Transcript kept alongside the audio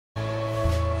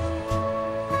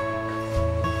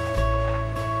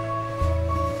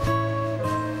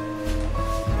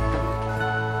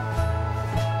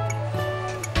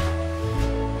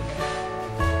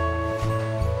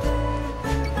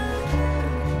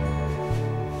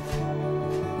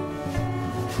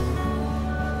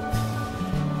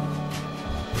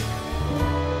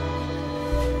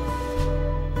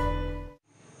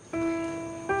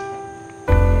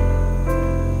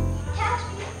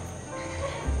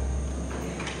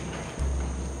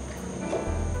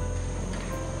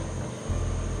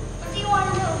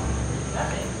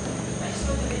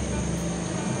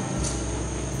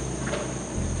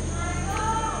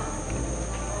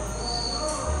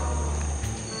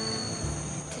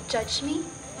Judge me?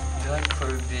 God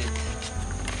forbid.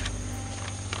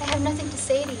 I have nothing to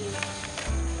say to you,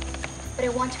 but I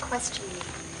want to question you.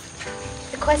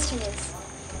 The question is,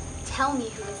 tell me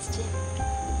who is Jim.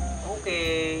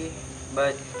 Okay,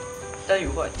 but tell you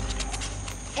what?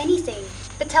 Anything,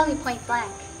 but tell me point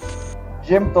blank.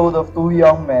 Jim told of two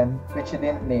young men, which he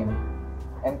didn't name,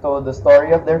 and told the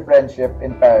story of their friendship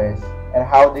in Paris and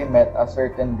how they met a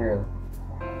certain girl.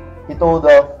 He told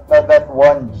of that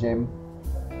one Jim.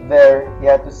 There, he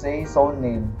had to say his own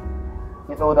name.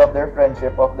 He told of their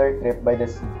friendship of their trip by the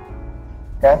sea.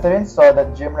 Catherine saw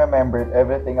that Jim remembered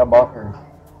everything about her.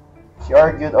 She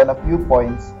argued on a few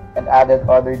points and added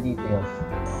other details.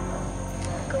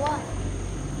 Go on.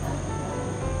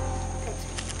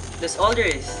 That's all there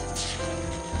is.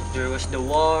 There was the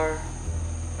war,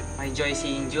 my joy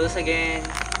seeing Jules again,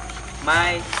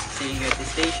 my seeing you at the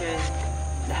station,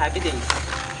 the happy days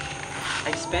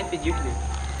I've spent with you here.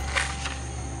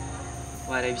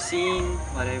 What I've seen,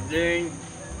 what I've learned,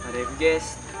 what I've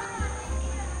guessed.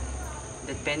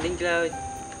 That pending cloud,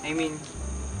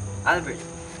 Albert.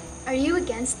 Are you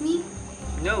against me?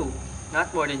 No,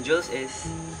 not more than Jules is.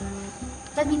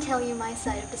 Let me tell you my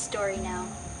side of the story now.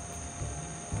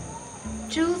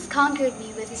 Jules conquered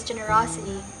me with his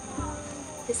generosity,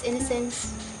 his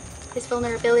innocence, his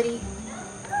vulnerability.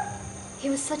 He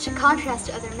was such a contrast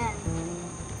to other men.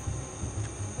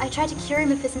 I tried to cure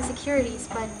him of his insecurities,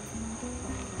 but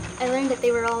I learned that they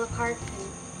were all a part of him.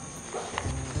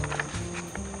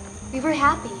 We were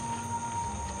happy,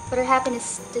 but our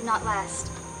happiness did not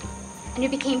last, and we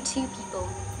became two people,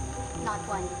 not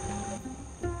one.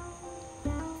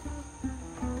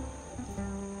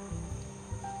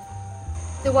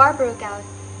 The war broke out.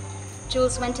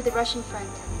 Jules went to the Russian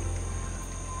front.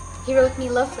 He wrote me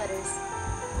love letters,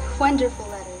 wonderful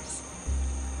letters.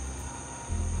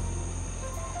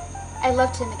 I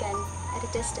loved him again at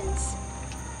a distance.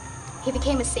 He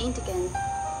became a saint again.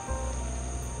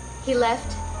 He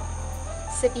left.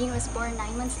 Sabine was born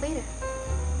 9 months later.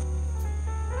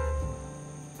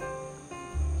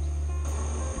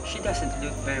 She doesn't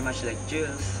look very much like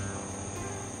Jules.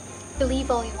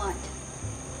 Believe all you want,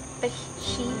 but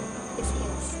she is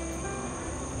his.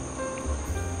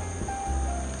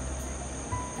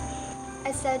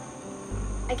 I said,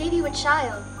 I gave you a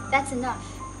child, that's enough.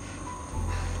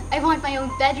 I want my own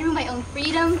bedroom, my own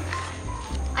freedom.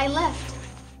 I left.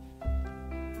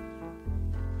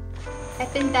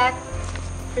 I've been back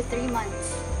for 3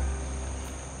 months.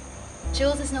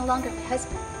 Jules is no longer my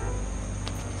husband.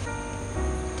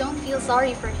 Don't feel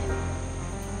sorry for him.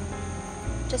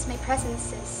 Just my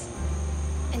presence is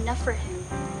enough for him.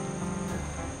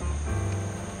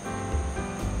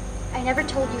 I never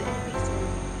told you everything.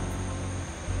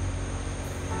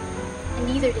 And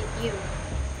neither did you.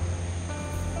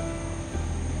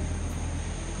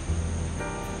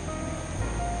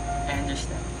 I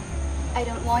understand. I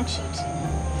don't want you to.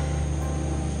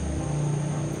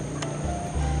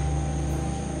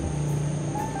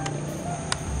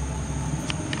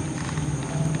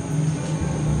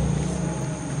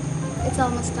 It's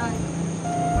almost done.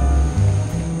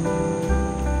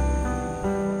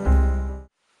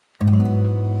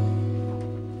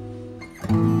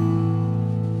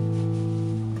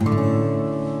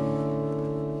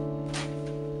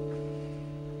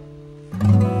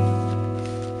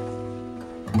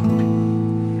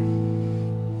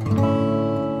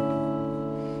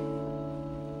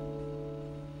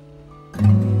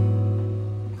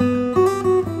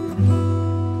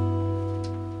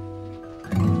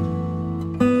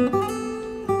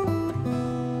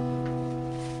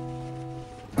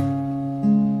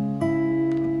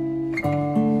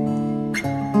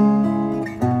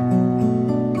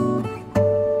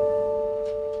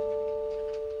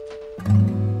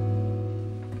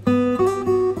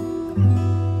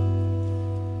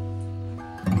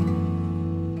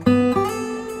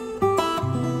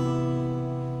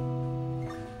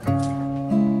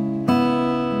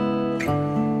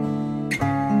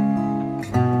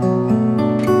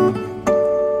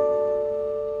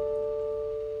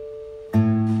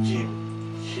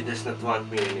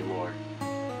 Want me anymore.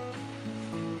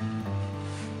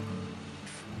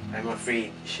 I'm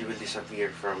afraid she will disappear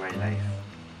from my life.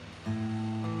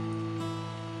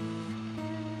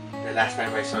 The last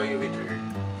time I saw you with her,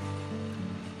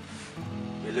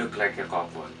 you look like a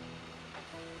couple.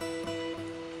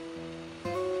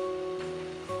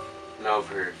 Love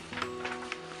her,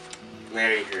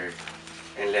 marry her,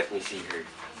 and let me see her.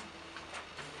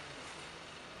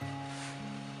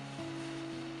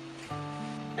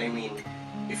 I mean,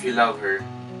 if you love her,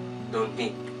 don't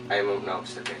think I'm an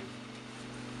obstacle.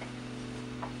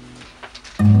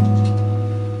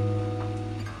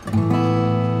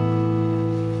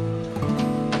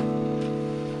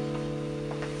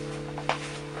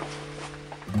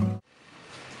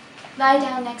 Lie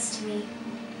down next to me.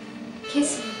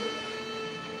 Kiss me.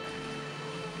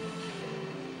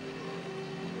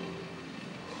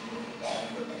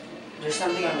 There's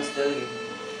something I must tell you.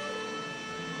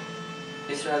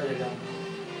 It's rather long.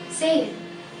 Say it.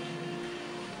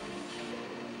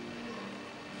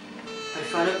 I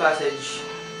found a passage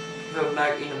from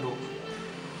Mark in a book.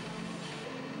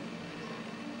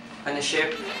 On a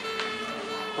ship,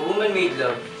 a woman made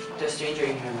love to a stranger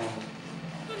in her mind.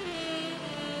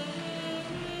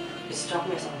 It struck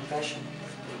me as a confession.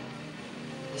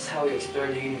 This is how we explore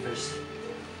the universe.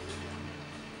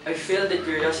 I feel the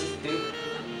curiosity too.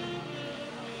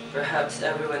 Perhaps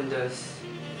everyone does.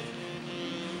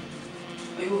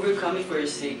 I overcome it for your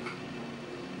sake.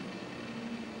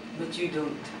 But you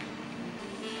don't.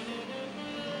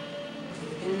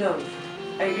 In love,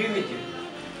 I agree with you.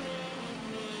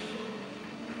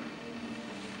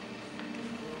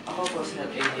 Ako was not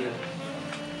ideal.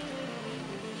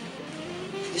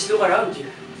 Just look around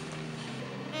you.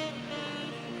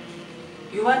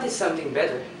 You wanted something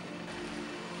better.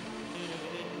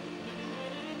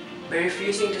 By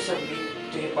refusing to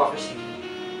submit to hypocrisy,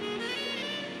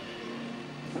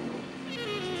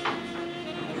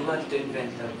 you want to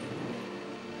invent love.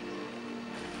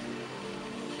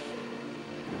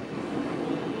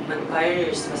 But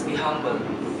pioneers must be humble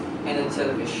and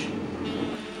unselfish.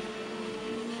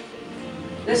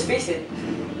 Let's face it,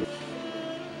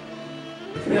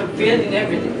 we have failed in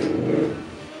everything.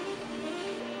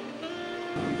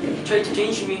 You tried to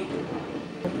change me.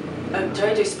 I've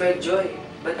tried to spread joy,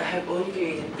 but I have only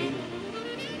created pain.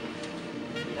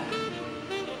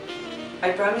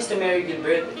 I promised to marry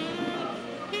Gilbert,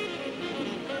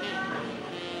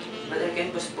 but I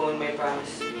can't postpone my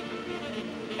promise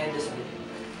endlessly.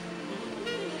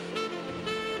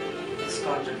 It's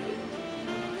counterfeit.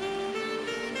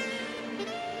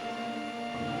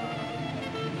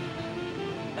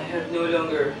 I have no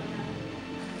longer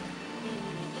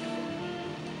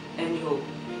any hope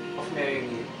of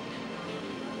marrying you.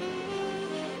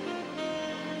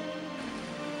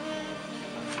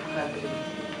 Happily,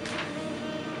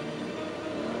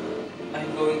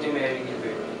 I'm going to marry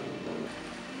Gilbert.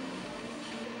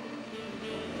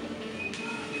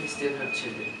 We still have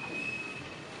children.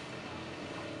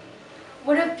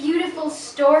 What a beautiful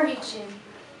story, Jim.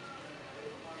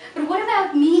 But what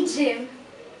about me, Jim?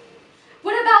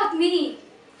 What about me?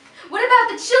 What about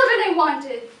the children I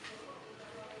wanted?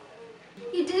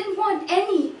 You didn't want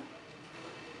any.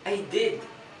 I did.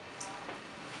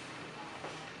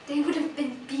 They would have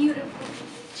been beautiful,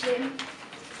 Jim.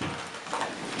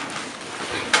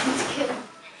 I'm going to kill him.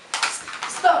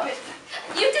 Stop it.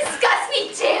 You disgust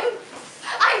me, Jim.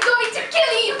 I'm going to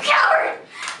kill you, you coward.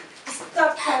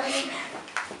 Stop, Charmaine.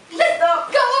 Let go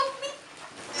of me,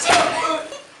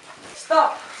 Jim.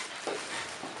 Stop.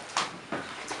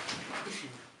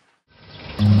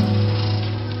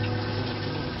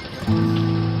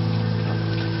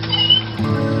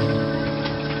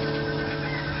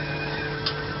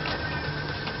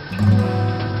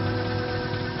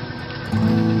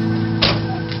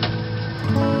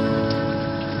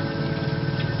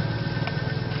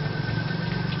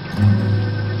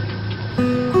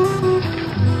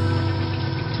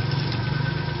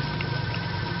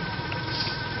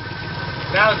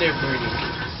 Now they're burning.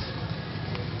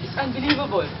 It's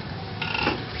unbelievable.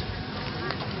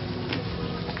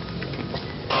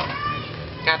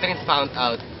 Catherine found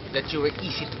out that you were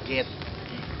easy to get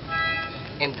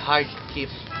and hard to keep.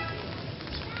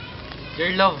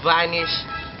 Your love vanished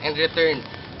and returned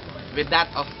with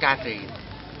that of Catherine.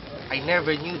 I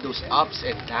never knew those ups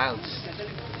and downs.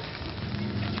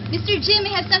 Mr. Jim,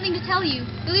 I have something to tell you.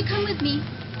 Will you come with me?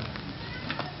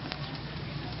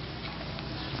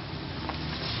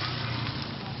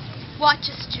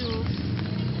 Watch us, Jules.